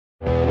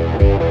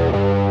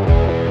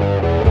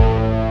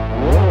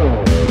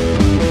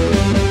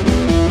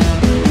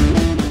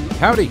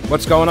Howdy,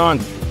 what's going on?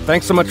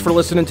 Thanks so much for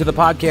listening to the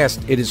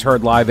podcast. It is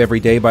heard live every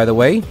day, by the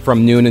way,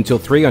 from noon until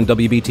 3 on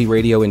WBT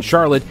Radio in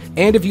Charlotte.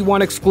 And if you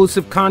want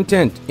exclusive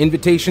content,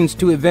 invitations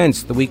to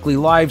events, the weekly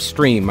live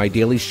stream, my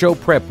daily show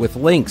prep with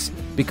links,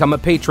 become a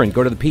patron.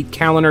 Go to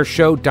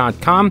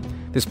thePeteCallenderShow.com.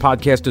 This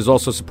podcast is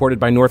also supported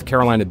by North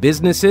Carolina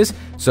businesses,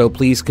 so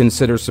please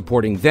consider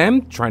supporting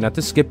them. Try not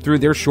to skip through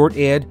their short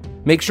ad.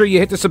 Make sure you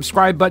hit the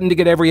subscribe button to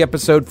get every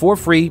episode for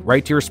free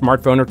right to your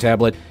smartphone or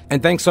tablet.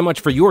 And thanks so much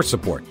for your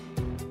support.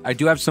 I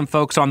do have some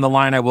folks on the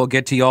line. I will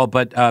get to y'all,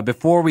 but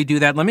before we do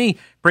that, let me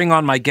bring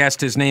on my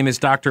guest. His name is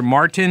Dr.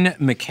 Marty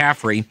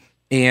McCaffrey,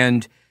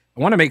 and I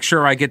want to make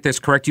sure I get this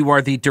correct. You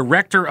are the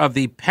director of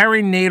the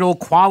Perinatal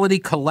Quality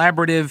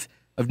Collaborative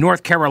of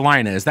North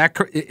Carolina. Is that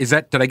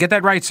did I get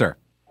that right, sir?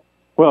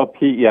 Well,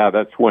 Pete, yeah,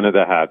 that's one of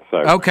the hats.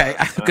 Okay.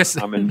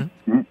 I'm a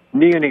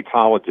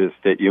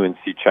neonatologist at UNC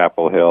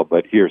Chapel Hill,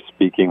 but here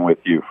speaking with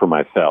you for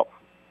myself.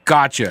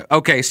 Gotcha.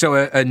 Okay, so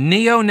a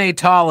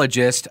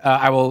neonatologist,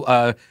 I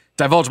will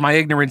divulge my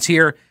ignorance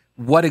here.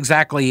 What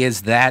exactly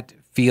is that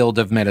field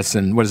of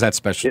medicine? What is that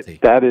specialty?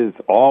 That is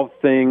all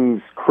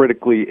things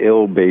critically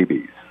ill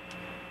babies.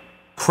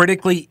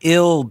 Critically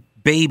ill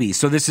babies.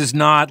 So this is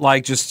not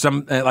like just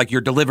some like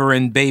you're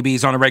delivering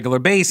babies on a regular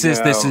basis.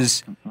 No, this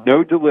is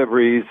no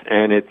deliveries,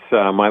 and it's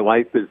my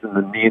life is in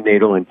the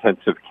neonatal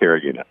intensive care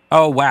unit.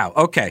 Oh, wow.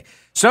 Okay.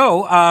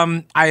 So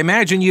I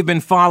imagine you've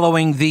been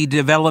following the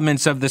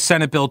developments of the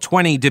Senate Bill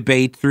 20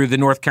 debate through the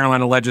North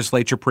Carolina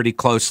legislature pretty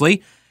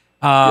closely.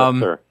 Yes,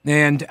 sir.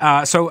 And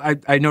so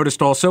I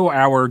noticed also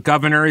our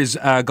governor is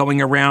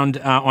going around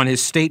on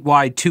his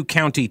statewide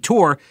 2-county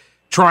tour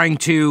trying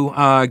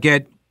to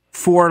get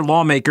 4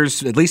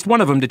 lawmakers, at least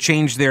one of them, to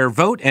change their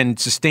vote and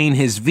sustain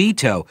his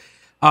veto.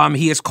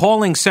 He is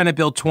calling Senate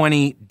Bill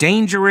 20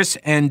 dangerous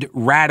and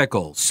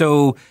radical.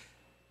 So,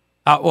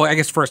 well, I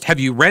guess first, have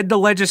you read the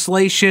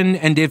legislation?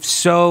 And if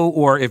so,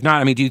 or if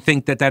not, I mean, do you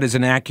think that that is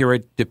an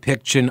accurate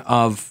depiction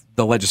of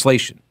the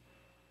legislation?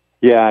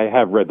 Yeah, I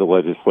have read the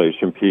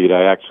legislation, Pete.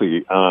 I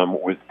actually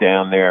was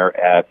down there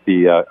at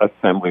the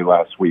assembly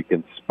last week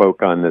and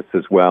spoke on this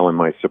as well in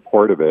my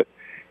support of it.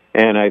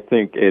 And I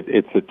think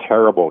it's a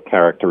terrible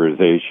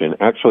characterization.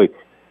 Actually,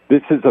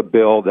 this is a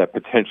bill that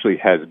potentially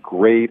has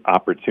great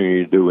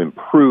opportunity to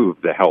improve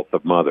the health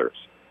of mothers.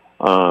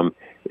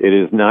 It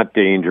is not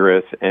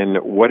dangerous, and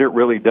what it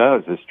really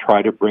does is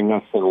try to bring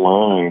us in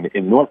line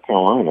in North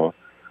Carolina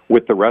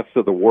with the rest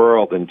of the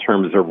world in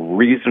terms of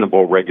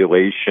reasonable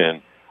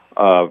regulation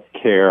of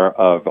care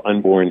of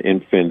unborn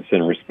infants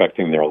and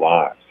respecting their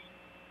lives.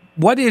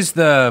 What is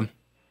the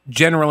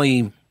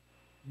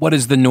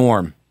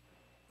norm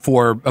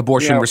for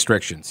abortion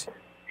restrictions?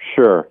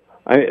 Sure.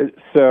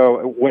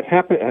 So what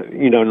happened,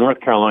 North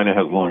Carolina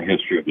has a long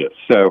history of this.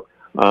 So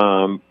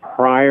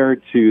prior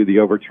to the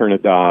overturn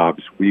of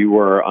Dobbs, we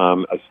were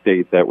a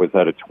state that was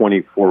at a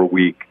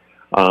 24-week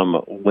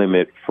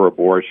limit for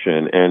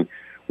abortion. And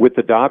with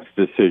the Dobbs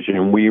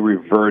decision, we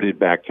reverted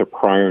back to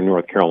prior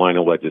North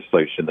Carolina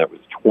legislation that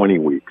was 20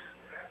 weeks.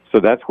 So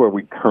that's where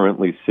we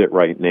currently sit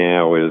right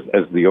now as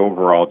the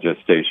overall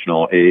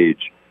gestational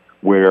age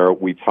where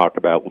we talk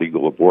about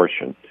legal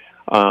abortion.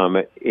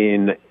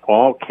 In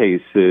all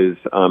cases,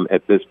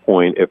 at this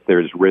point, if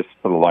there's risk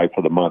to the life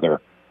of the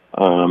mother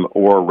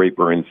or rape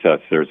or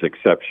incest, there's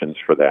exceptions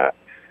for that.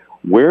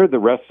 Where the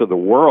rest of the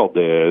world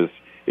is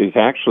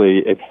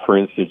actually, if, for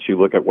instance, you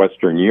look at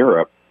Western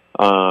Europe,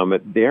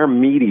 their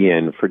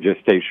median for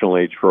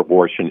gestational age for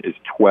abortion is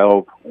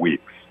 12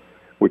 weeks,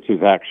 which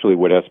is actually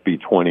what SB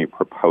 20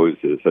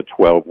 proposes, a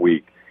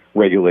 12-week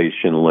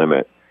regulation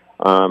limit.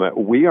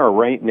 We are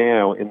right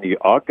now in the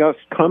august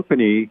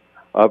company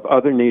of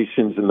other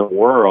nations in the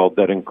world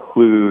that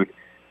include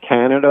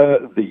Canada,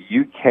 the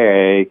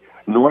UK,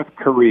 North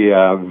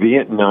Korea,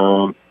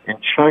 Vietnam, and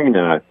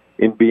China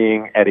in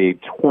being at a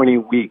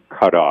 20-week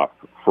cutoff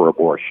for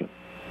abortion.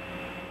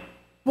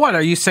 What,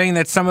 are you saying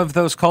that some of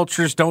those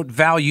cultures don't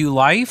value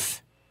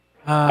life?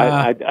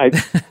 I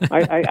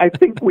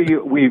think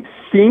we've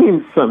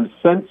seen some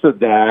sense of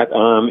that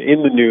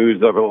in the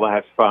news over the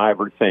last 5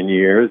 or 10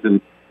 years, and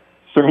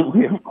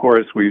certainly, of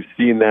course, we've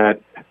seen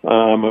that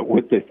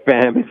with the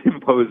famine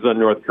imposed on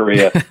North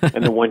Korea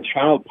and the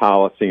one-child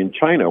policy in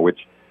China,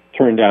 which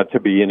turned out to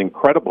be an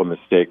incredible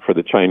mistake for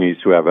the Chinese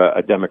who have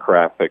a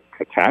demographic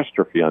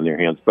catastrophe on their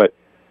hands. But,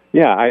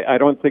 yeah, I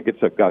don't think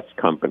it's a Gus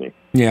company.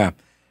 Yeah.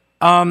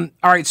 All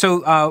right,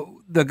 so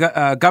the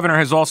governor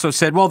has also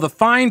said, well, the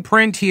fine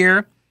print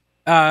here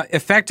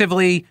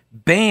effectively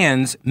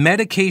bans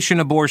medication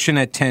abortion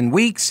at 10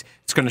 weeks.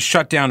 It's going to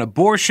shut down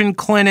abortion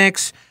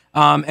clinics,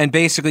 and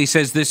basically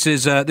says this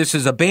is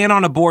a ban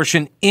on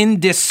abortion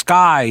in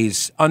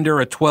disguise under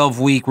a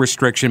 12-week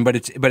restriction, but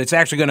it's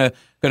actually going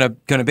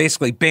to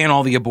basically ban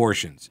all the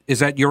abortions. Is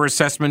that your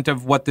assessment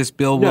of what this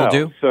bill will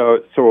do?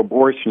 So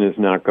abortion is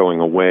not going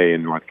away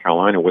in North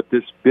Carolina. What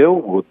this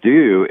bill will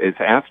do is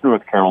ask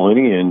North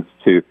Carolinians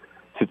to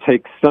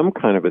take some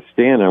kind of a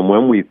stand on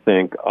when we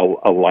think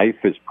a life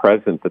is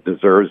present that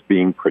deserves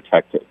being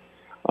protected.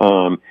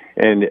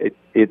 And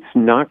it's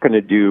not going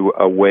to do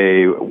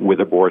away with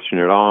abortion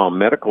at all.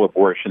 Medical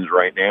abortions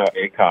right now,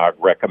 ACOG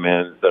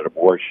recommends that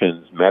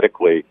abortions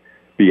medically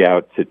be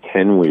out to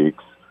 10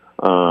 weeks.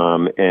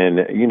 And,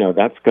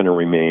 that's going to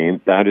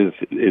remain. That is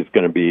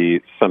going to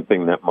be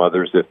something that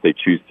mothers, if they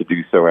choose to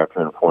do so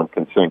after informed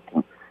consent,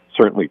 can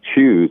certainly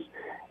choose.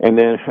 And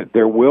then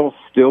there will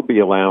still be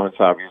allowance,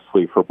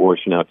 obviously, for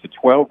abortion out to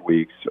 12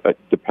 weeks,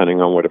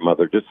 depending on what a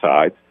mother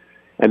decides.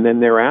 And then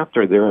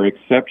thereafter, there are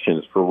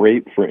exceptions for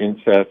rape, for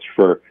incest,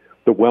 for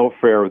the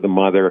welfare of the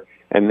mother.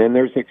 And then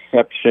there's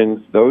exceptions.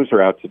 Those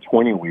are out to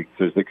 20 weeks.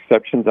 There's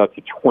exceptions out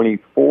to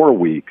 24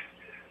 weeks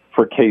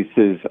for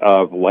cases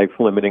of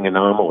life-limiting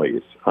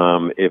anomalies,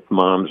 if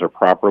moms are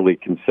properly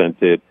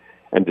consented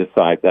and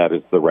decide that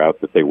is the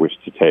route that they wish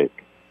to take.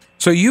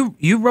 So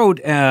you wrote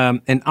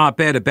an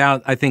op-ed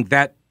about, I think,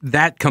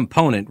 that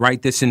component,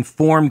 right? This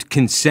informed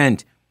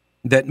consent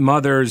that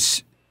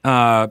mothers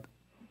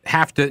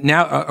have to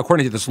now,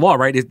 according to this law,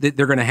 right?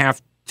 They're going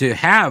to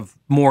have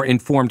more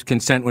informed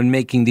consent when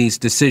making these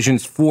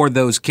decisions for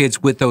those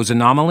kids with those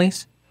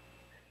anomalies?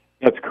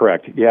 That's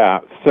correct. Yeah.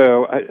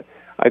 So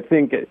I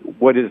think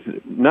what is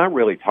not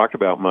really talked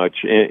about much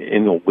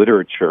in the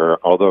literature,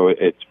 although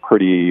it's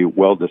pretty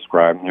well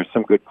described, and there's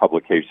some good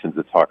publications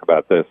that talk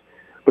about this,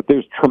 but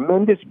there's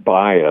tremendous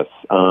bias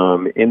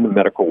in the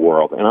medical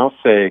world, and I'll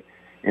say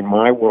in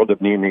my world of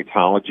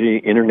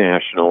neonatology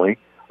internationally,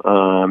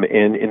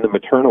 and in the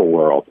maternal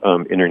world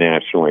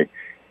internationally.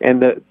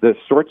 And the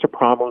sorts of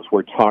problems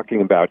we're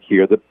talking about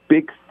here, the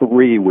big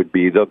three would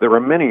be, though there are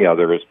many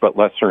others, but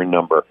lesser in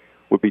number,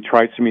 would be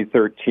trisomy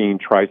 13,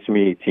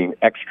 trisomy 18,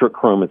 extra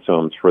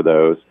chromosomes for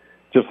those,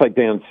 just like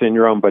Down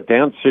syndrome. But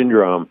Down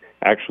syndrome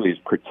actually is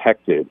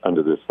protected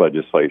under this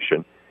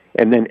legislation.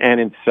 And then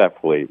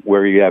anencephaly,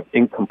 where you have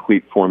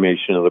incomplete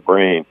formation of the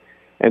brain.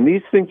 And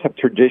these things have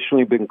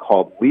traditionally been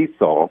called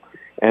lethal,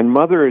 and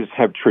mothers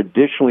have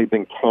traditionally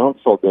been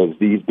counseled as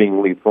these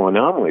being lethal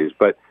anomalies.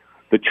 But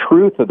the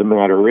truth of the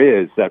matter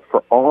is that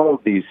for all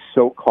of these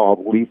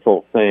so-called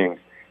lethal things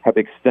have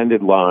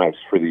extended lives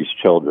for these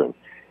children.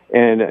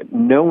 And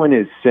no one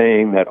is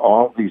saying that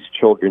all of these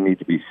children need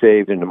to be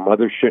saved and a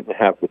mother shouldn't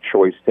have the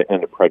choice to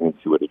end a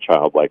pregnancy with a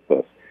child like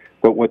this.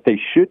 But what they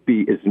should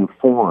be is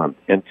informed.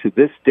 And to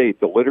this date,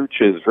 the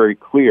literature is very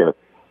clear.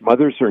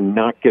 Mothers are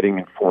not getting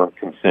informed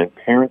consent.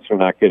 Parents are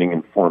not getting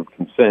informed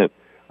consent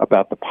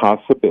about the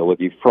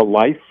possibility for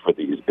life for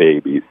these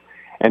babies.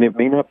 And it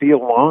may not be a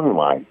long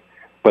life,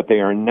 but they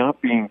are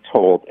not being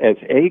told, as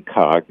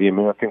ACOG, the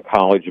American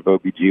College of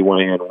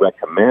OBGYN,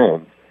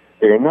 recommends,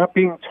 they are not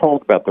being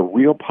told about the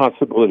real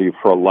possibility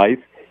for a life,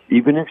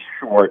 even if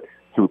short,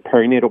 through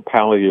perinatal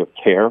palliative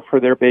care for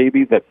their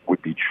baby that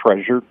would be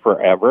treasured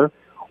forever,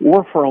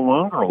 or for a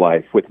longer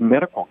life with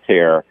medical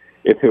care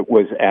if it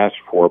was asked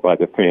for by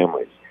the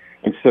families.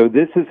 And so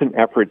this is an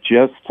effort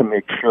just to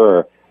make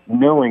sure,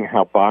 knowing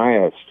how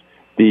biased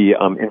the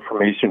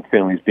information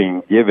families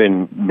being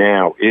given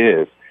now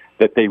is,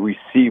 that they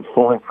receive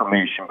full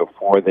information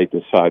before they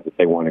decide that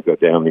they want to go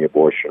down the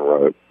abortion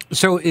road.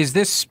 So is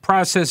this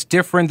process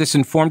different, this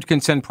informed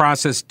consent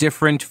process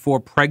different for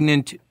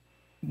pregnant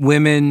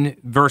women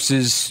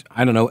versus,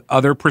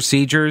 other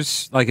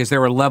procedures? Like, is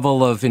there a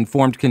level of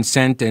informed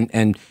consent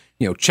and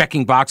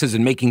checking boxes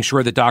and making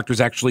sure that doctors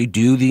actually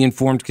do the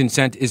informed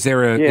consent? Is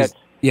there a...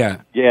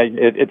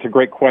 It's a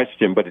great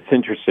question, but it's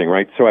interesting,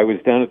 right? So I was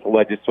down at the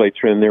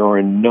legislature, and there were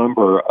a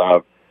number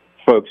of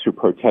folks who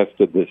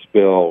protested this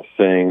bill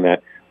saying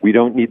that we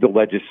don't need the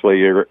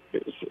legislator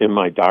in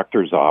my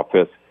doctor's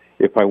office.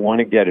 If I want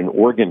to get an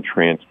organ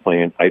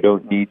transplant, I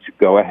don't need to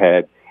go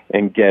ahead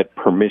and get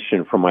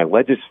permission from my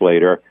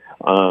legislator.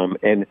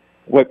 And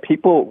what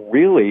people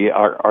really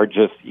are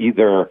just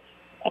either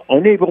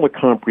unable to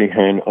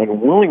comprehend,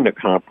 unwilling to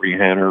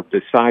comprehend, or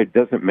decide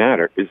doesn't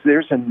matter, is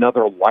there's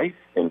another life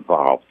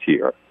involved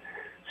here.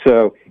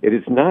 So it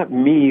is not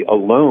me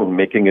alone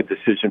making a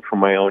decision for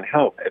my own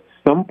health. At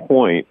some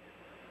point,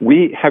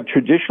 we have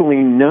traditionally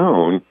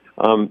known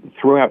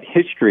throughout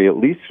history, at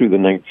least through the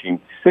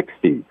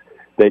 1960s,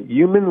 that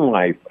human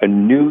life, a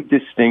new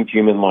distinct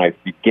human life,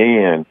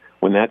 began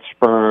when that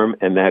sperm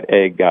and that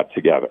egg got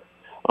together.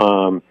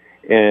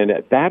 And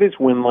that is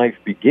when life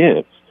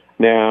begins.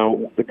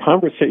 Now, the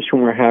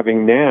conversation we're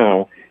having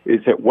now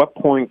is at what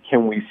point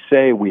can we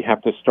say we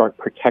have to start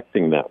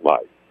protecting that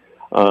life?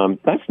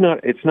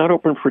 It's not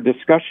open for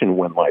discussion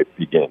when life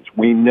begins.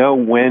 We know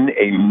when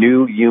a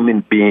new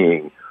human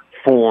being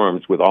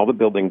forms with all the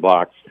building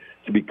blocks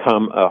to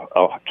become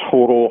a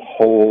total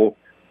whole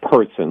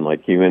person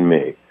like you and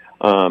me.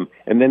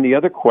 And then the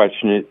other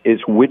question is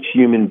which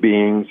human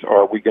beings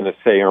are we going to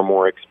say are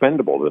more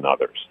expendable than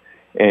others?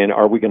 And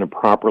are we going to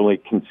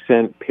properly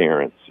consent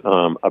parents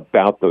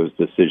about those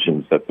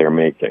decisions that they're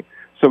making?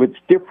 So it's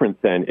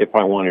different than if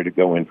I wanted to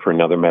go in for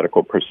another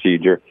medical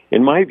procedure,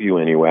 in my view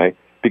anyway,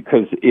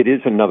 because it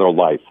is another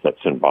life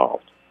that's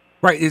involved.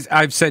 Right.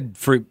 I've said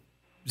for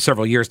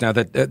several years now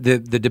that the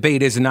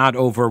debate is not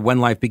over when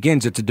life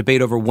begins. It's a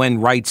debate over when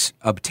rights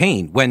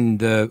obtain,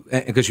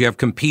 because you have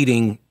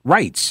competing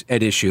rights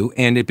at issue,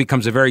 and it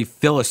becomes a very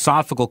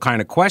philosophical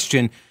kind of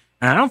question.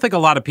 And I don't think a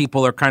lot of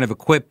people are kind of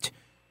equipped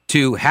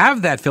to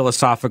have that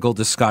philosophical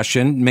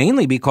discussion,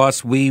 mainly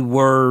because we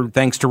were,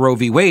 thanks to Roe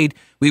v. Wade,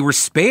 we were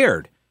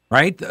spared,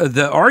 right?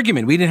 The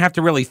argument, we didn't have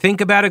to really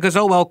think about it because,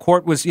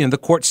 the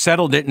court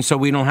settled it, and so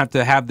we don't have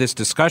to have this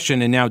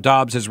discussion. And now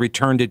Dobbs has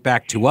returned it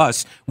back to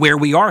us where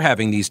we are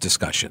having these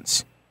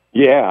discussions.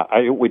 Yeah,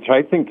 which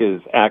I think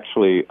is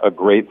actually a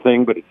great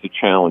thing, but it's a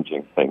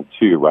challenging thing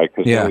too, right?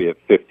 Because now we have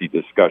 50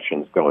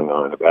 discussions going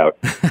on about,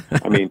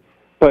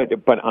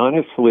 but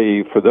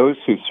honestly, for those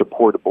who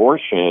support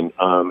abortion,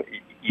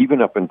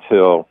 even up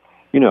until,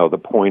 the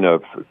point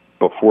of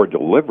before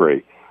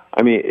delivery,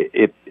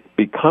 it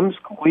becomes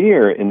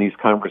clear in these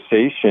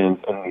conversations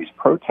and these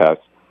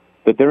protests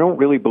that they don't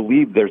really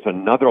believe there's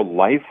another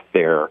life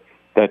there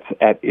that's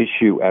at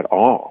issue at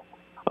all.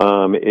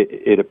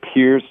 It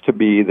appears to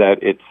be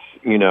that it's,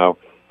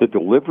 the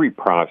delivery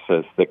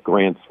process that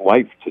grants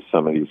life to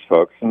some of these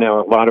folks. And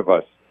now a lot of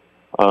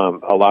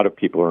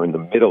people are in the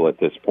middle at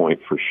this point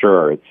for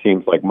sure. It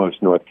seems like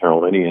most North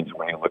Carolinians,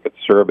 when you look at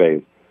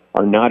surveys,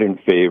 are not in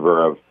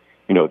favor of,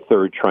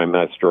 third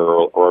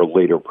trimester or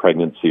later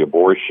pregnancy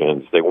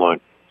abortions. They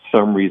want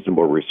some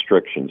reasonable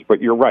restrictions.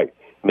 But you're right.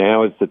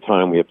 Now is the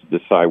time we have to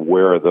decide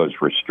where are those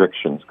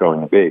restrictions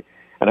going to be.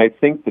 And I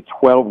think the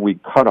 12-week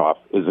cutoff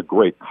is a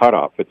great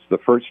cutoff. It's the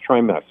first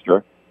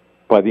trimester.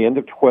 By the end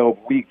of 12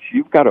 weeks,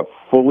 you've got a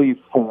fully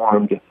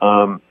formed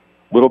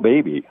little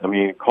baby.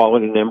 Call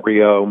it an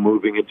embryo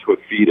moving into a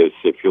fetus,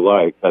 if you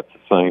like. That's a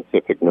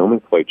scientific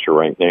nomenclature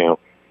right now.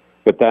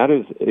 But that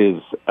is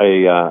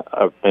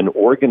an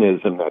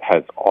organism that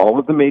has all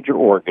of the major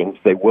organs.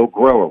 They will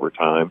grow over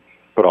time,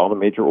 but all the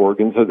major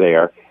organs are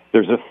there.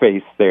 There's a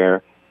face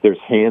there. There's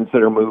hands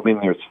that are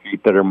moving. There's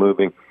feet that are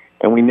moving.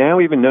 And we now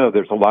even know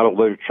there's a lot of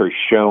literature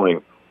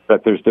showing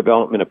that there's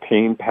development of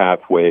pain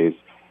pathways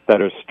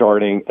that are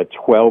starting at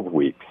 12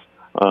 weeks.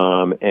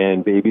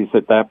 And babies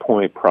at that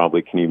point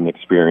probably can even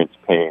experience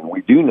pain.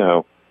 We do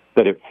know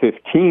that at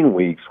 15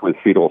 weeks with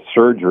fetal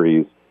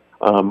surgeries,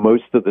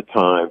 most of the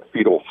time,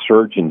 fetal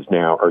surgeons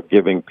now are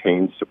giving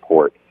pain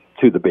support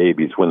to the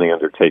babies when they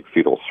undertake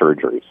fetal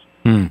surgeries.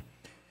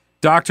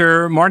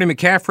 Dr. Marty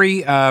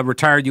McCaffrey,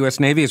 retired U.S.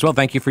 Navy as well.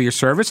 Thank you for your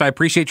service. I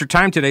appreciate your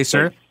time today,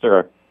 sir. Thanks,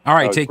 sir. All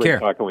right, take care.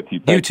 Talking with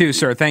you. You too,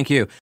 sir. Thank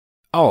you.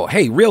 Oh,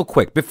 hey, real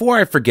quick, before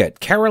I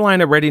forget,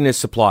 Carolina Readiness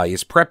Supply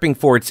is prepping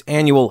for its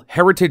annual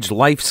Heritage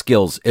Life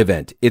Skills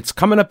event. It's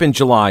coming up in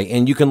July,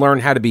 and you can learn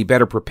how to be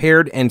better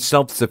prepared and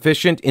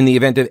self-sufficient in the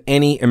event of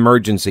any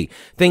emergency.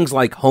 Things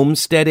like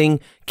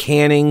homesteading,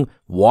 canning,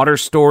 water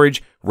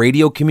storage,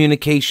 radio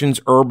communications,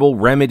 herbal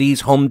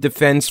remedies, home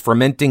defense,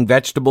 fermenting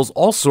vegetables,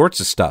 all sorts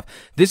of stuff.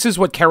 This is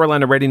what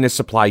Carolina Readiness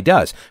Supply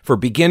does. For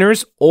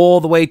beginners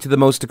all the way to the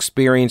most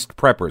experienced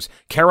preppers,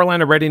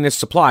 Carolina Readiness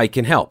Supply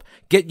can help.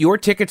 Get your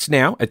tickets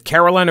now at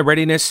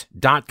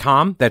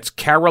carolinareadiness.com. That's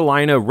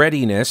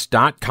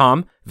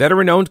carolinareadiness.com.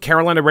 Veteran-owned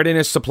Carolina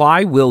Readiness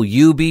Supply. Will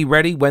you be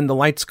ready when the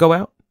lights go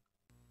out?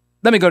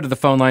 Let me go to the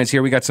phone lines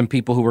here. We got some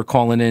people who were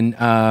calling in,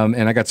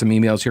 and I got some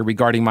emails here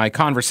regarding my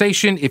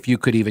conversation, if you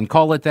could even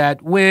call it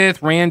that,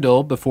 with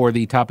Randall before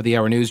the top of the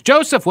hour news.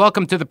 Joseph,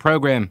 welcome to the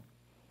program.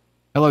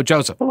 Hello,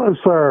 Joseph. Hello,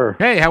 sir.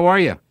 Hey, how are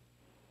you?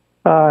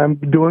 I'm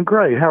doing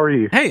great. How are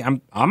you? Hey,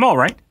 I'm all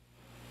right.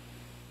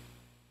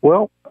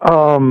 Well,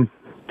 I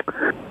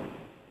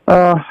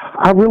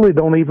really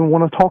don't even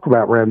want to talk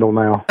about Randall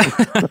now.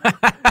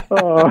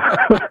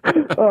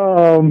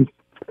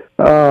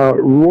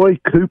 Roy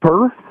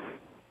Cooper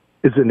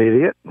is an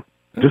idiot.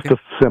 Okay. Just a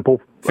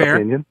simple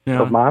opinion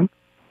of mine.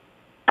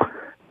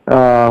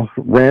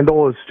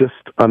 Randall is just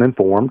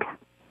uninformed.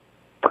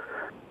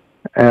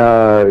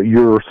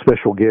 Your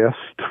special guest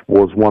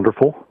was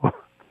wonderful.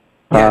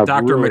 Yeah,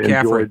 Dr. Really McCaffrey.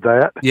 Enjoyed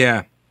that.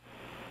 Yeah.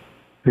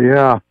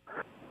 Yeah.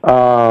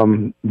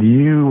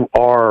 You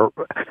are,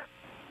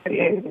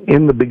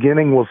 in the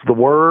beginning was the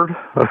word.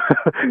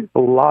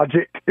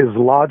 Logic is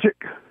logic.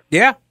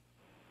 Yeah.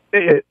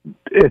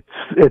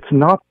 It's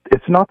not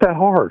that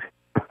hard.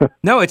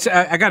 No, it's.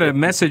 I got a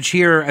message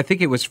here. I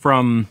think it was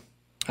from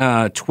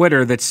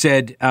Twitter that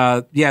said,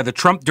 the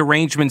Trump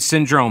derangement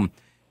syndrome.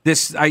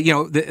 This,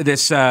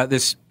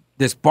 this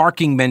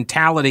barking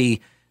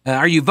mentality.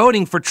 Are you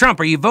voting for Trump?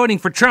 Are you voting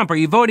for Trump? Are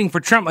you voting for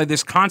Trump? Like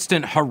this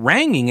constant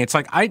haranguing. It's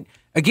like we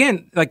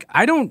don't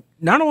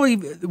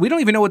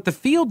even know what the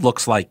field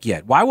looks like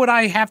yet. Why would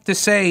I have to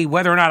say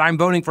whether or not I'm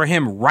voting for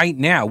him right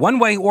now, one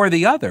way or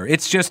the other?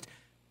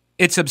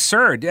 It's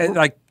absurd.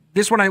 Like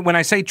this, when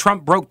I say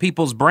Trump broke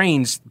people's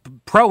brains,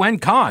 pro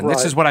and con, right.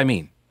 This is what I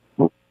mean.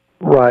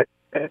 Right.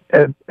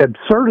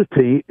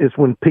 Absurdity is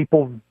when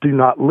people do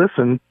not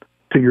listen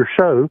to your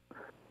show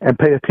and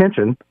pay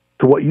attention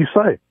to what you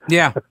say.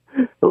 Yeah.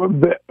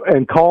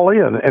 And call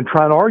in and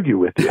try and argue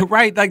with you.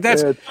 Right. Like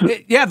that's,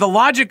 the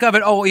logic of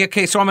it. Oh,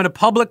 okay. So I'm going to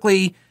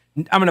publicly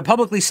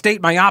publicly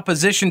state my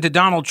opposition to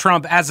Donald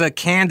Trump as a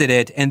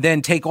candidate, and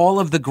then take all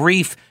of the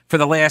grief for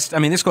the last. I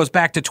mean, this goes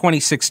back to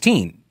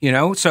 2016.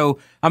 So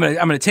I'm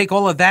gonna take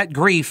all of that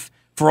grief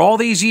for all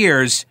these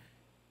years,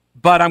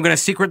 but I'm gonna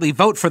secretly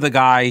vote for the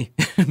guy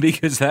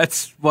because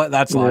that's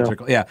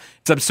logical. Yeah,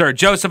 it's absurd.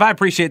 Joseph, I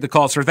appreciate the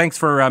call, sir. Thanks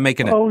for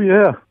making it. Oh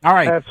yeah. All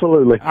right.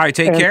 Absolutely. All right.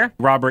 Take care.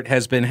 Robert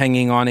has been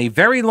hanging on a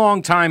very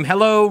long time.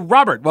 Hello,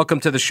 Robert. Welcome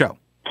to the show.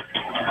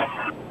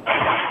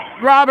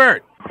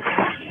 Robert.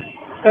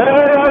 Hey,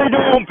 how you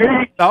doing,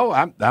 Pete? Oh,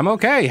 I'm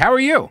okay. How are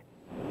you?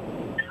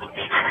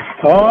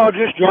 Oh,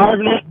 just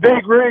driving this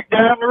big rig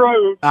down the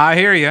road. I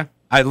hear you.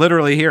 I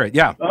literally hear it.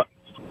 Yeah.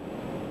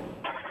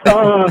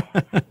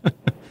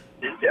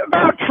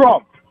 About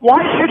Trump, why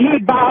should he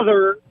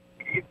bother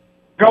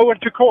going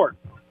to court?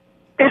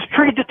 It's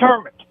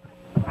predetermined.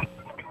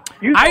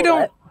 I don't.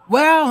 That.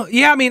 Well,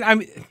 yeah. I mean,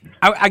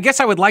 I guess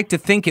I would like to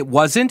think it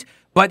wasn't.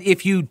 But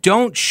if you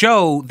don't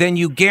show, then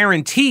you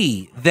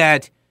guarantee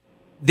that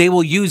they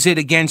will use it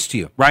against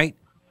you, right?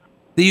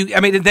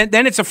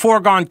 Then it's a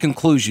foregone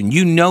conclusion.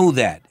 You know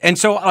that. And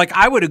so,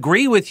 I would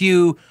agree with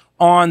you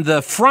on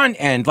the front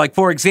end. Like,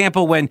 for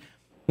example,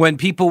 when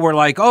people were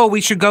like, oh,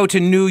 we should go to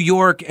New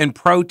York and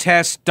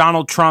protest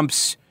Donald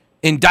Trump's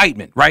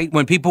indictment, right?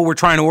 When people were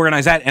trying to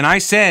organize that. And I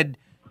said,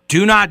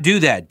 do not do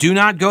that. Do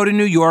not go to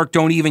New York.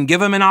 Don't even give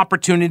them an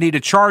opportunity to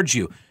charge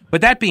you. But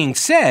that being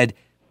said,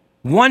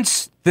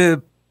 once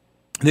the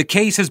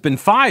case has been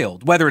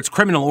filed, whether it's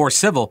criminal or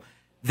civil,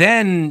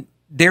 then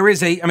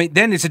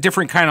then it's a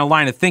different kind of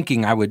line of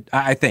thinking.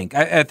 I think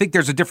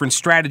there's a different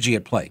strategy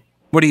at play.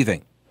 What do you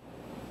think?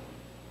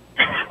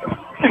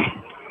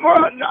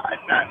 Well,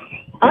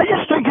 I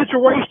just think it's a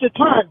waste of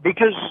time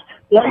because,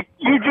 like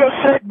you just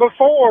said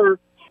before,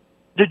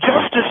 the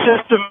justice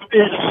system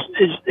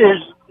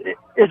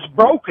is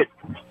broken.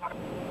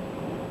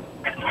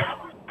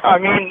 I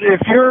mean,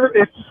 if you're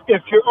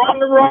on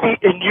the right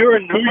and you're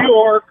in New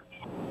York,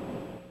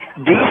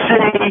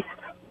 D.C.,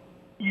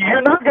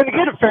 you're not going to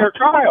get a fair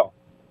trial.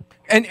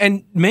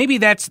 And maybe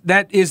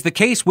that is the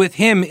case with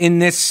him in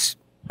this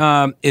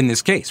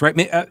case, right?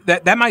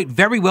 That might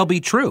very well be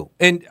true.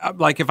 And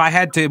if I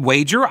had to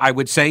wager, I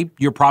would say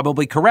you're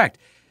probably correct.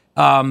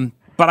 But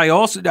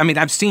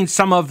I've seen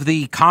some of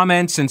the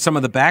comments and some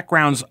of the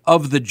backgrounds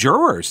of the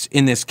jurors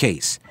in this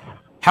case.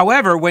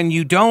 However, when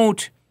you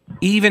don't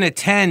even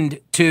attend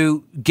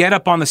to get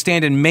up on the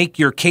stand and make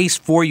your case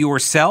for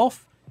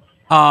yourself,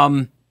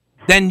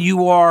 then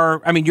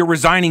you're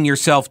resigning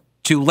yourself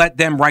to let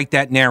them write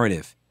that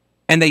narrative.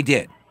 And they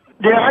did.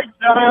 Yeah,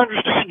 I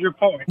understand your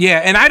point. Yeah,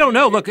 and I don't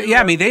know. Look,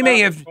 yeah, I mean, they may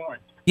have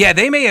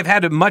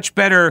had a much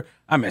better.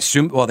 I'm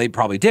assuming. Well, they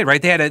probably did,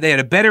 right? They had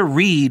a better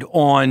read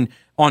on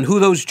who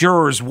those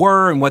jurors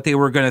were and what they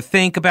were going to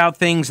think about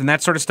things and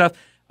that sort of stuff.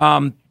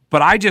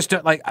 But I just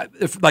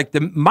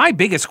my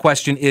biggest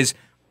question is,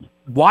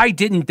 why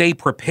didn't they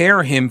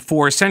prepare him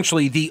for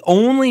essentially the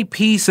only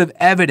piece of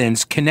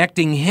evidence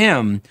connecting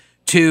him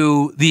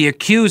to the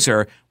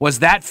accuser was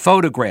that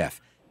photograph?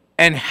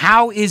 And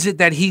how is it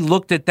that he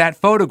looked at that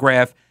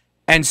photograph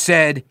and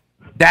said,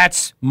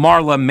 that's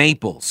Marla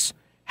Maples?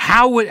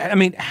 How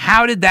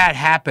did that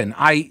happen?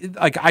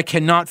 I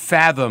cannot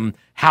fathom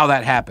how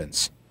that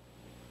happens.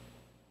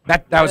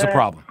 That was a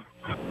problem.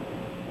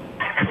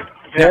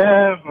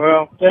 Yeah,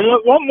 well,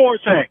 look, one more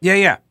thing.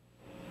 Yeah.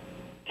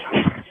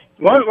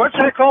 What's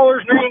that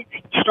caller's name?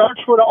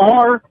 Starts with an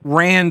R?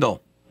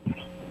 Randall.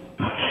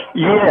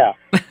 Yeah.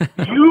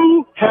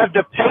 You have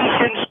the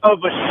patience of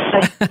a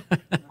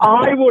saint.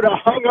 I would have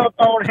hung up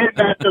on him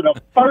after the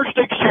first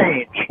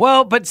exchange.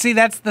 Well, but see,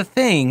 that's the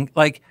thing.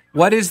 Like,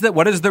 what is the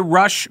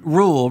Rush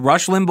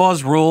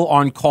Limbaugh's rule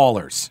on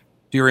callers?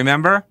 Do you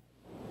remember?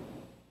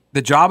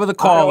 The job of the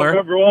caller. I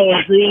don't remember all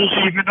his rules,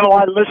 even though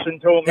I listen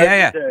to him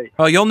every day.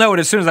 Well, you'll know it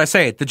as soon as I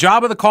say it. The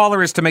job of the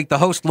caller is to make the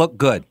host look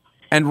good.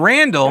 And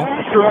Randall...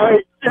 That's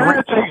right.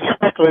 That's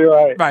exactly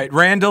right. Right.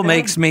 Randall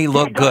makes me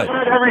look good.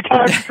 Every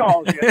time he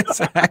calls you.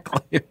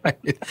 Exactly.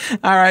 Right.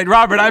 All right,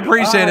 Robert, I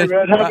appreciate it.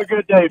 Man, have a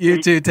good day, Pete.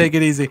 You too. Take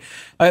it easy.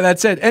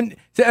 That's it. And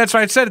that's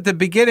why I said at the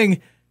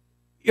beginning,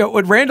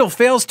 what Randall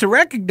fails to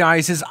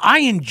recognize is I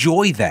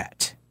enjoy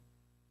that.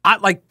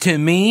 To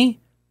me,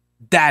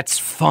 that's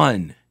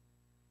fun.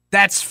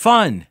 That's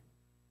fun.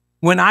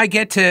 When I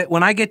get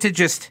to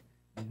just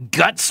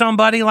gut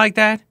somebody like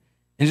that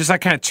and just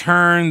kind of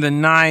turn the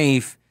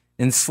knife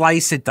and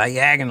slice it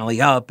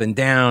diagonally up and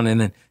down and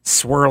then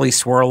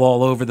swirl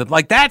all over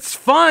that's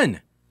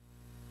fun.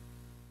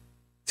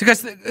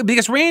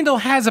 Because Randall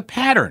has a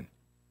pattern.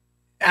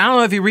 I don't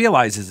know if he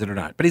realizes it or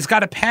not, but he's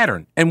got a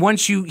pattern. And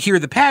once you hear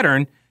the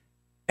pattern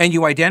and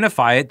you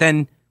identify it,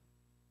 then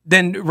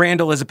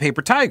Randall is a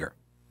paper tiger.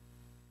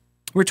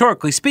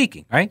 Rhetorically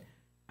speaking, right?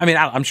 I mean,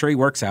 I'm sure he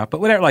works out, but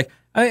whatever.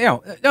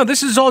 No,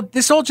 this is all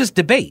just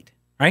debate,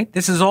 right?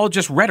 This is all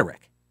just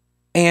rhetoric.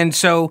 And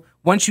so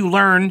once you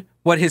learn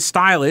what his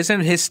style is,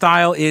 and his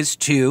style is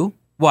to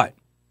what?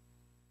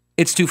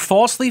 It's to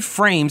falsely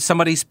frame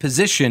somebody's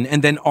position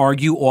and then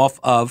argue off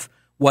of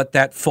what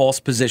that false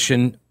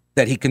position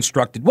that he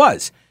constructed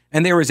was.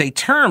 And there is a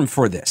term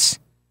for this.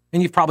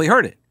 and you've probably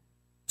heard it.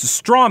 It's a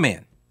straw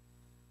man.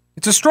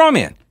 It's a straw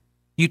man.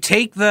 You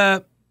take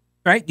this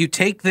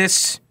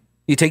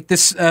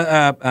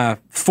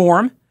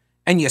form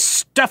and you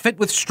stuff it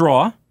with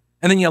straw,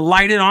 and then you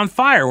light it on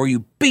fire or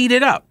you beat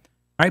it up,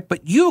 right?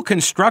 But you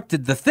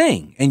constructed the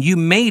thing and you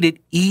made it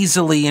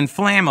easily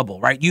inflammable,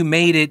 right? You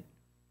made it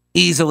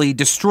easily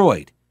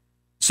destroyed.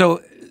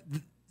 So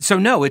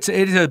no, it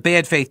is a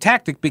bad faith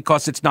tactic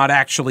because it's not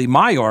actually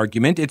my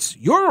argument. It's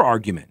your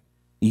argument.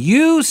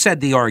 You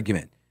said the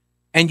argument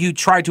and you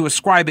tried to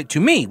ascribe it to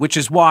me, which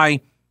is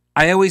why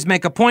I always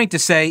make a point to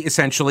say,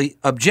 essentially,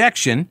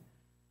 objection,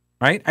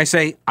 right? I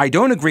say, I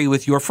don't agree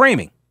with your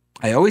framing.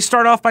 I always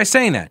start off by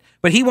saying that.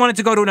 But he wanted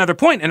to go to another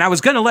point, and I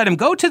was going to let him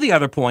go to the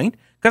other point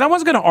because I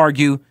wasn't going to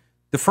argue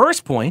the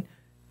first point.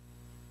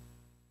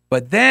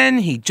 But then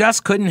he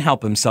just couldn't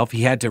help himself.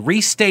 He had to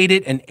restate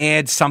it and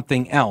add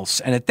something else.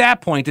 And at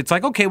that point, it's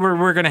like, okay,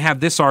 we're going to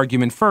have this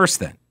argument first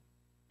then,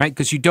 right?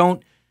 Because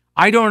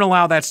I don't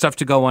allow that stuff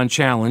to go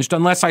unchallenged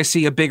unless I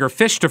see a bigger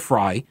fish to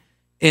fry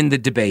in the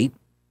debate.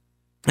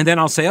 And then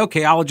I'll say,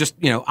 okay, I'll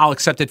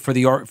accept it for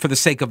the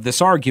sake of this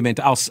argument.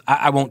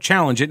 I won't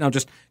challenge it, and I'll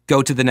just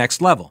go to the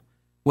next level,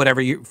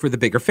 for the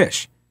bigger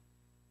fish.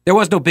 There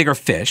was no bigger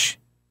fish,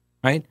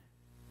 right?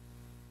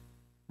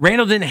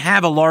 Randall didn't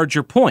have a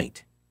larger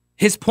point.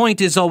 His point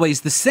is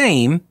always the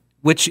same,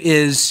 which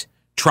is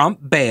Trump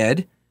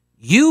bad,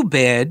 you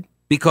bad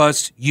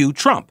because you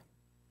Trump.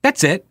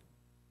 That's it.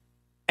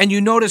 And you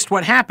noticed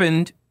what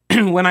happened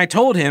when I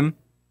told him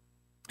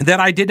that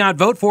I did not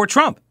vote for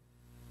Trump.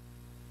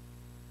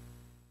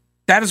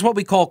 That is what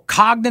we call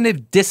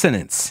cognitive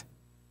dissonance,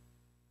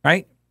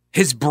 right?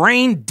 His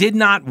brain did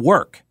not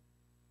work.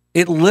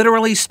 It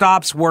literally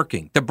stops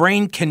working. The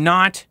brain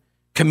cannot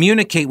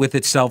communicate with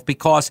itself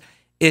because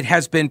it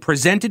has been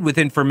presented with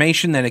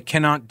information that it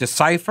cannot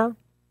decipher.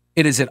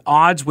 It is at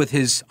odds with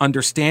his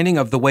understanding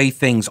of the way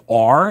things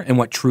are and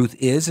what truth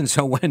is. And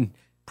so when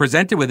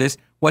presented with this,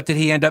 what did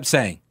he end up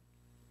saying?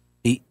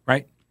 He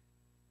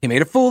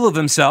made a fool of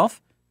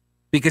himself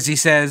because he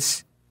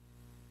says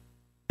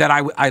that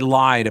I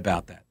lied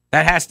about that.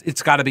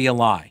 It's got to be a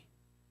lie.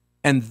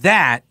 And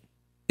that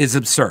is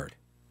absurd.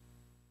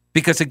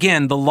 Because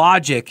again, the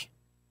logic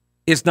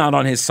is not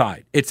on his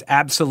side. It's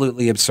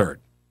absolutely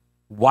absurd.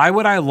 Why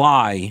would I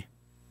lie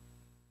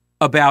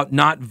about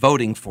not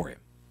voting for him?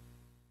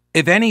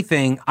 If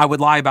anything, I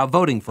would lie about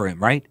voting for him,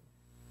 right?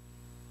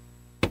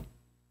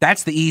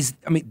 That's the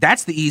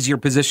easier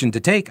position to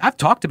take. I've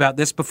talked about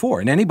this before,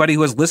 and anybody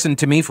who has listened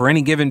to me for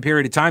any given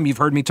period of time, you've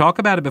heard me talk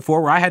about it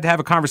before, where I had to have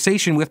a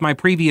conversation with my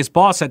previous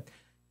boss in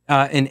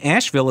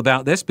Asheville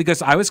about this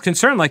because I was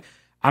concerned, like,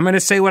 I'm going to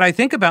say what I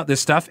think about this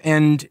stuff,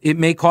 and it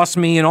may cost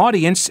me an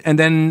audience, and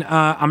then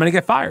I'm going to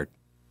get fired.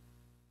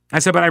 I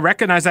said, but I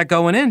recognize that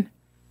going in.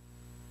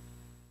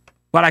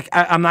 But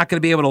I'm not going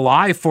to be able to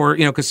lie for,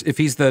 because if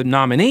he's the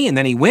nominee and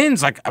then he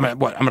wins, like, I'm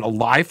going to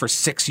lie for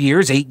 6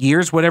 years, 8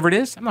 years, whatever it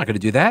is? I'm not going to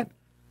do that.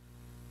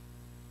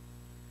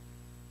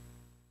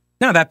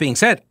 Now, that being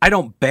said, I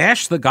don't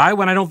bash the guy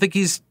when I don't think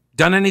he's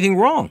done anything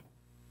wrong.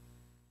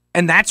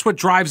 And that's what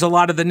drives a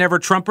lot of the Never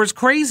Trumpers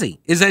crazy,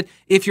 is that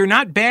if you're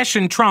not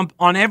bashing Trump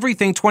on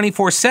everything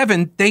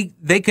 24/7,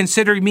 they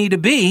consider me to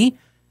be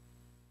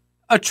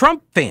a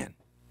Trump fan.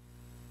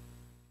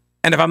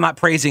 And if I'm not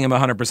praising him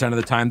 100% of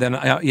the time, then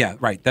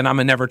then I'm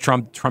a Never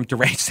Trump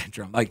deranged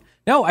syndrome. Like,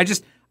 no, I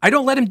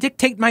don't let him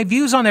dictate my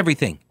views on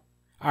everything.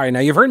 All right,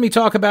 now you've heard me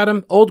talk about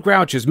them. Old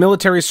Grouch's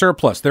military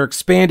surplus. They're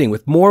expanding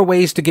with more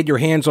ways to get your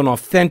hands on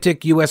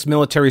authentic U.S.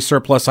 military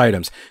surplus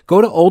items.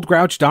 Go to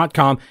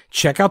oldgrouch.com.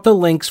 Check out the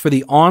links for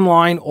the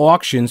online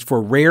auctions for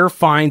rare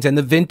finds and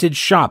the vintage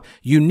shop.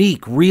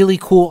 Unique, really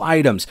cool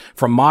items.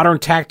 From modern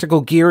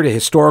tactical gear to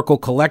historical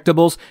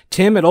collectibles,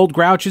 Tim at Old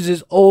Grouch's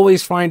is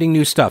always finding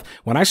new stuff.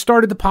 When I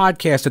started the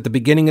podcast at the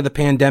beginning of the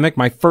pandemic,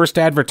 my first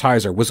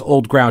advertiser was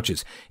Old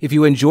Grouch's. If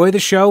you enjoy the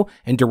show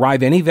and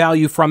derive any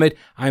value from it,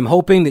 I'm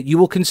hoping that you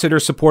will consider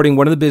supporting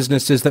one of the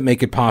businesses that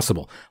make it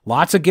possible.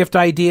 Lots of gift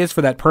ideas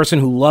for that person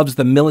who loves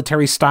the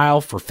military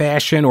style for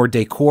fashion or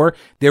decor.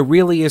 There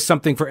really is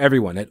something for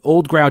everyone at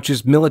Old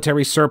Grouch's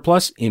Military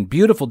Surplus in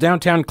beautiful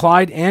downtown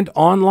Clyde and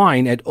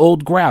online at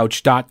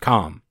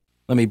oldgrouch.com.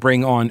 Let me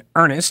bring on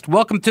Ernest.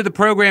 Welcome to the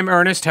program,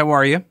 Ernest. How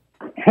are you?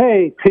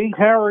 Hey, Pete.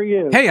 How are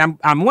you? Hey,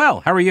 I'm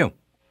well. How are you?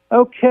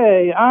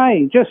 Okay.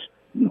 I just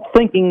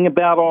thinking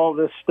about all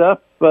this stuff.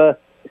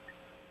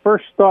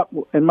 First thought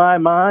in my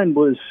mind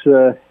was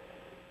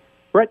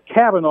Brett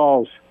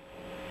Kavanaugh's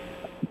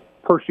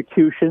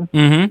persecution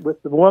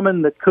with the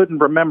woman that couldn't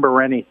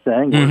remember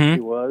anything where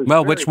she was.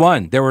 Well, which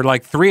one? There were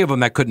like three of them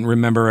that couldn't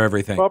remember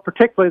everything. Well,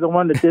 particularly the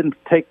one that didn't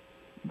take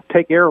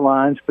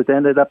airlines but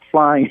ended up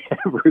flying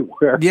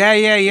everywhere.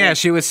 Yeah.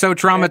 She was so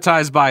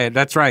traumatized by it.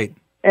 That's right.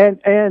 And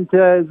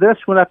this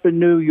one up in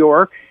New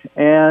York,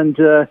 and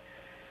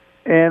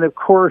of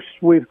course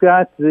we've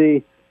got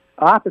the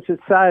opposite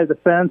side of the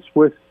fence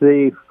with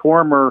the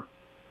former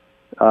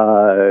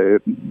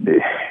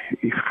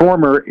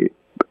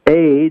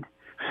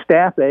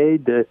staff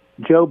aide to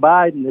Joe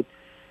Biden that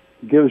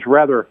gives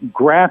rather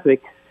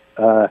graphic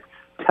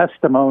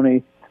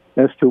testimony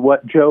as to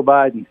what Joe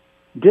Biden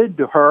did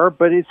to her,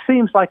 but it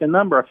seems like a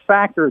number of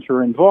factors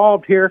are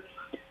involved here.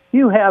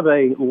 You have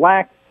a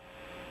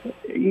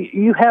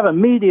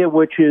media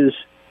which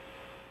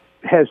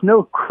has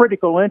no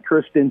critical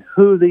interest in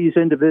who these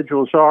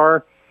individuals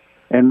are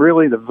and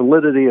really the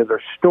validity of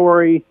their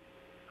story.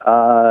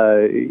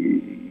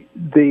 The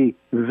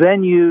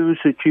venues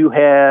that you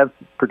have,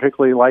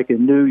 particularly like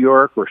in New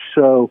York, are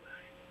so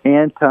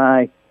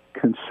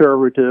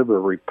anti-conservative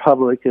or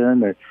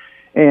Republican,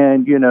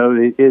 and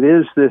it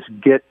is this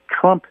get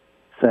Trump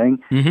thing.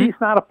 Mm-hmm. He's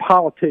not a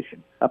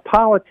politician. A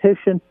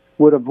politician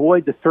would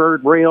avoid the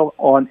third rail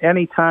on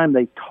any time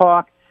they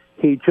talk.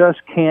 He just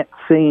can't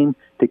seem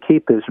to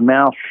keep his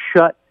mouth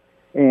shut.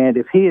 And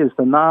if he is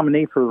the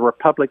nominee for the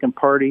Republican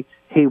Party,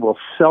 he will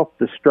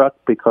self-destruct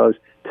because,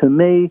 to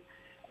me,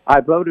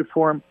 I voted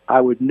for him. I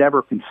would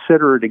never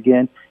consider it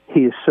again.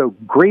 He is so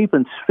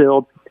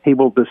grievance-filled, he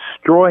will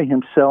destroy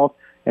himself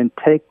and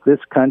take this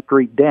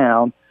country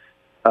down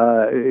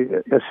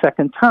a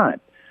second time.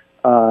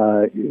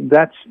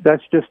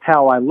 That's just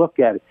how I look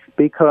at it.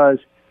 Because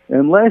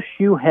unless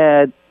you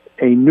had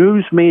a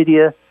news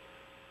media,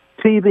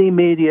 TV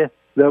media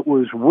that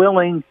was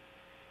willing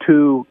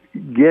to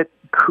get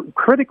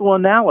critical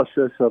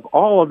analysis of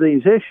all of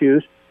these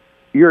issues,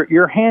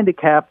 you're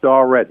handicapped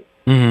already.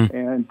 Mm-hmm.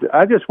 And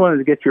I just wanted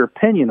to get your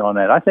opinion on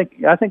that. I think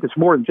it's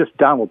more than just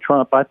Donald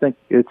Trump. I think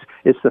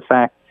it's the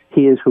fact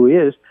he is who he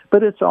is,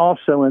 but it's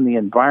also in the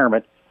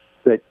environment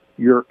that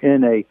you're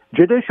in a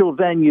judicial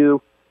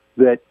venue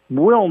that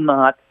will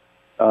not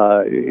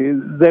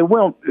they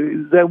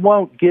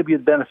won't give you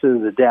the benefit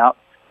of the doubt,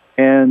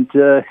 and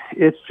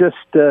it's just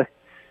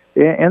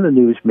and the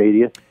news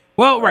media.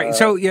 Well, right.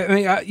 So yeah, I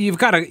mean, you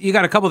got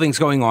a couple things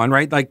going on,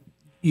 right? Like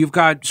you've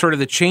got sort of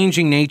the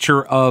changing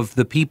nature of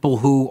the people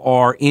who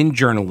are in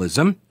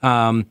journalism.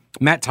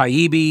 Matt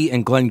Taibbi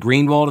and Glenn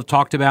Greenwald have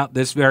talked about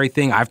this very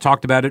thing. I've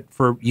talked about it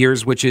for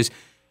years, which is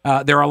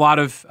there are a lot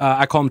of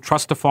I call them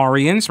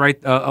trustafarians, right?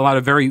 A lot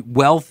of very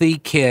wealthy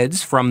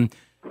kids from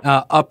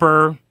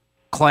upper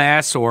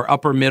class or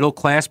upper middle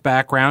class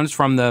backgrounds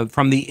from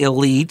the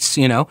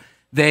elites.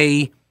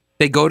 They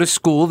go to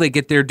school, they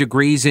get their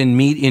degrees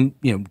in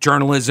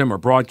journalism or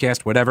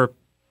broadcast, whatever,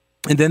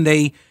 and then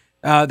they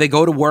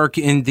go to work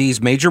in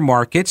these major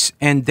markets,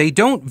 and they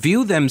don't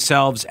view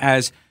themselves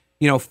as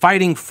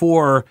fighting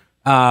for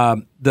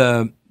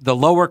the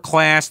lower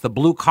class, the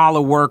blue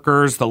collar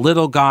workers, the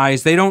little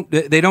guys. They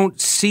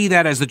don't see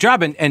that as the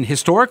job, and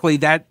historically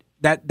that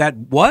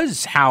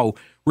was how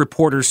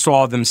reporters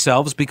saw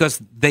themselves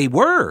because they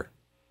were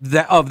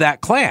of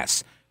that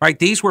class, right?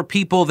 These were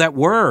people that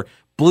were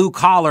blue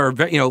collar,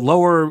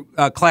 lower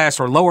class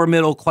or lower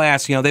middle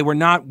class. They were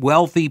not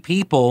wealthy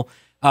people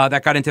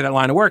that got into that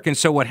line of work. And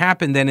so what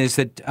happened then is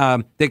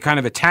that they kind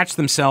of attached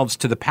themselves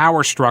to the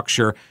power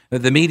structure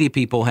that the media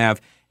people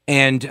have,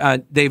 and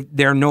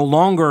they're no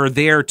longer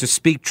there to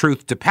speak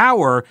truth to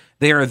power.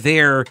 They are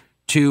there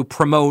to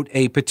promote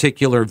a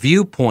particular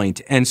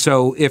viewpoint. And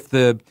so if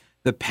the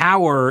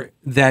power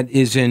that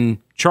is in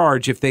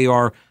charge, if they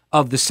are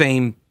of the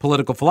same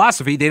political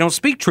philosophy, they don't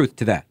speak truth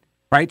to that.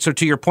 Right. So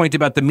to your point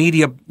about the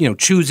media,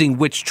 choosing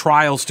which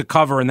trials to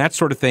cover and that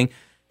sort of thing,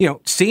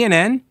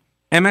 CNN,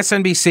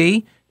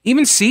 MSNBC,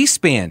 even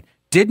C-SPAN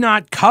did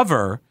not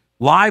cover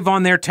live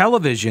on their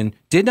television,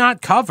 did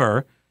not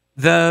cover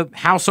the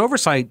House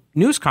Oversight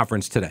news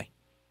conference today.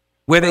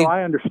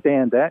 I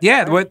understand that.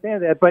 Yeah. I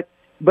understand that.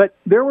 But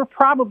there were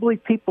probably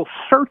people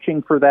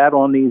searching for that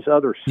on these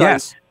other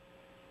sites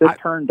that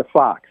turned to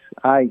Fox.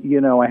 I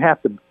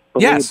have to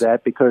believe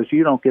that because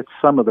you don't get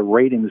some of the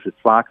ratings that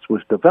Fox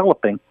was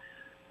developing.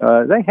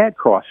 They had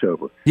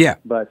crossover. Yeah.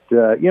 But,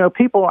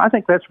 people, I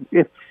think that's,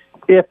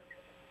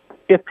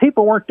 if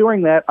people weren't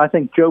doing that, I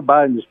think Joe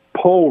Biden's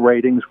poll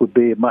ratings would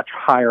be much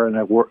higher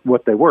than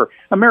what they were.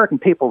 American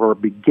people are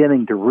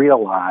beginning to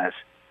realize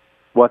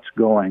what's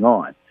going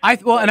on.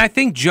 And I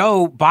think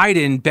Joe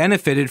Biden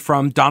benefited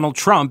from Donald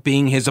Trump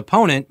being his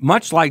opponent,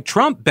 much like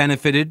Trump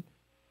benefited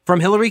from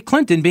Hillary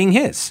Clinton being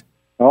his.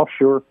 Oh,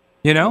 sure.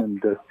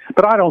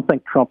 But I don't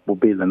think Trump will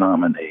be the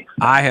nominee.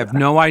 I have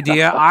no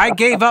idea. I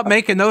gave up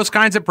making those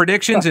kinds of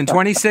predictions in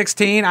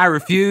 2016. I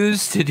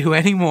refuse to do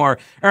any more.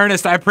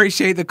 Ernest, I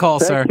appreciate the call,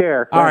 sir. Take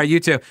care. All right,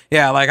 you too.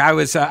 Yeah, like I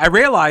was. I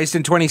realized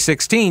in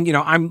 2016.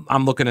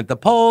 I'm looking at the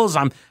polls.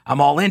 I'm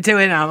all into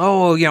it.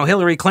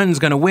 Hillary Clinton's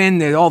going to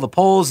win all the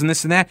polls and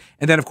this and that.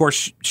 And then of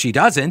course she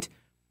doesn't.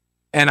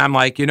 And I'm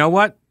like, you know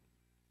what?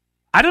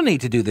 I don't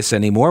need to do this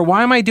anymore.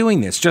 Why am I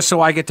doing this? Just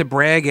so I get to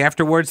brag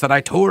afterwards that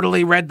I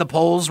totally read the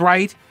polls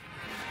right?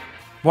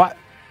 What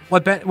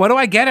do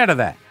I get out of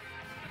that?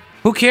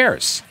 Who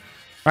cares?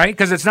 Right?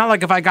 Because it's not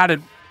like if I got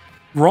it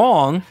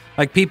wrong,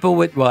 like people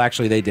would, well,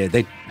 actually they did.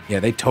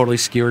 They totally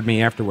skewered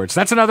me afterwards.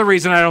 That's another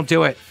reason I don't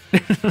do it.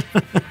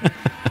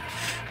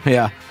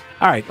 Yeah.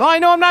 All right. Well, I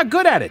know I'm not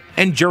good at it.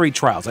 And jury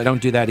trials. I don't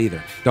do that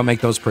either. Don't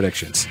make those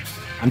predictions.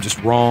 I'm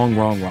just wrong.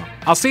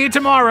 I'll see you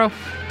tomorrow.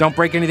 Don't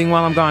break anything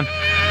while I'm gone.